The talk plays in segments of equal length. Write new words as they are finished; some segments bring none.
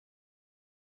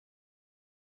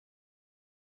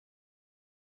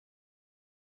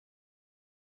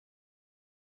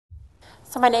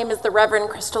So my name is the Reverend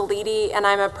Krystal Leedy, and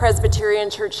I'm a Presbyterian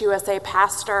Church USA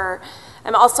pastor.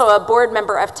 I'm also a board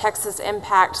member of Texas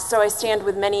Impact, so I stand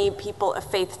with many people of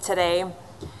faith today.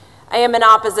 I am in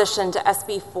opposition to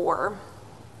SB 4.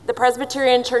 The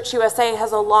Presbyterian Church USA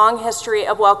has a long history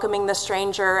of welcoming the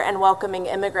stranger and welcoming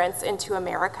immigrants into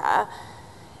America.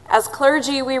 As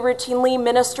clergy, we routinely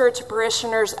minister to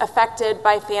parishioners affected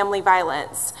by family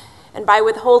violence. And by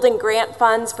withholding grant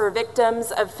funds for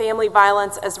victims of family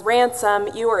violence as ransom,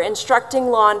 you are instructing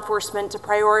law enforcement to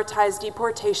prioritize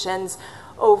deportations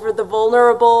over the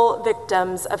vulnerable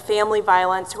victims of family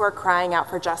violence who are crying out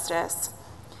for justice.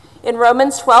 In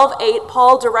Romans 12:8,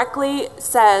 Paul directly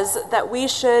says that we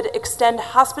should extend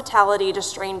hospitality to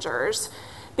strangers.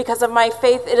 Because of my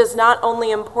faith, it is not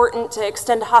only important to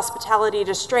extend hospitality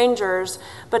to strangers,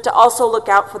 but to also look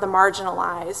out for the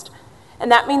marginalized.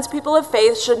 And that means people of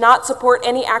faith should not support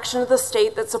any action of the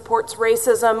state that supports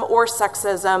racism or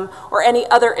sexism or any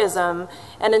other ism,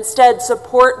 and instead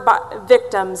support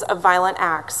victims of violent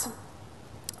acts.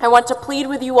 I want to plead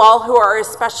with you all who are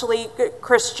especially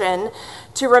Christian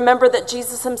to remember that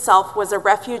Jesus himself was a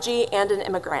refugee and an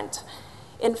immigrant.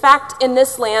 In fact, in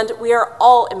this land, we are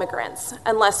all immigrants,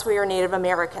 unless we are Native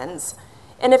Americans.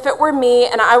 And if it were me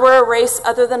and I were a race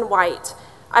other than white,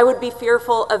 I would be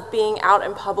fearful of being out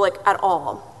in public at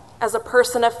all. As a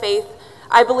person of faith,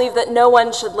 I believe that no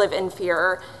one should live in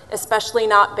fear, especially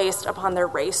not based upon their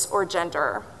race or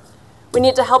gender. We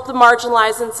need to help the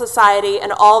marginalized in society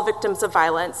and all victims of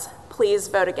violence. Please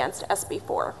vote against SB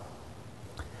 4.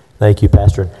 Thank you,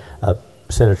 Pastor.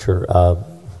 Senator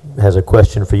has a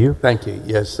question for you. Thank you.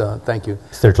 Yes, thank you.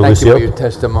 Senator Thank Lucio. you for your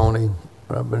testimony.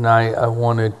 But I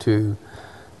wanted to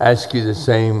ask you the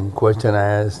same question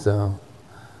I asked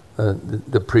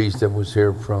the priest that was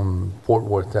here from Fort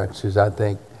Worth, Texas. I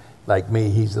think, like me,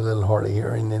 he's a little hard of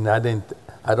hearing, and I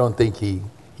don't think he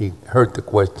heard the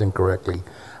question correctly.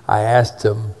 I asked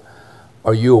him,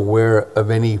 are you aware of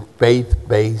any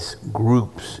faith-based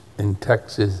groups in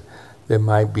Texas that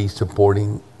might be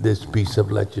supporting this piece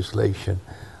of legislation?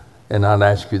 And I'll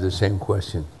ask you the same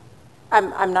question.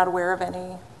 I'm not aware of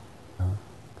any.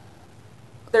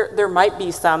 There might be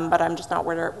some, but I'm just not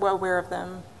aware of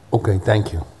them. Okay,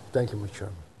 thank you. Thank you, Mr.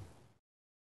 Chairman.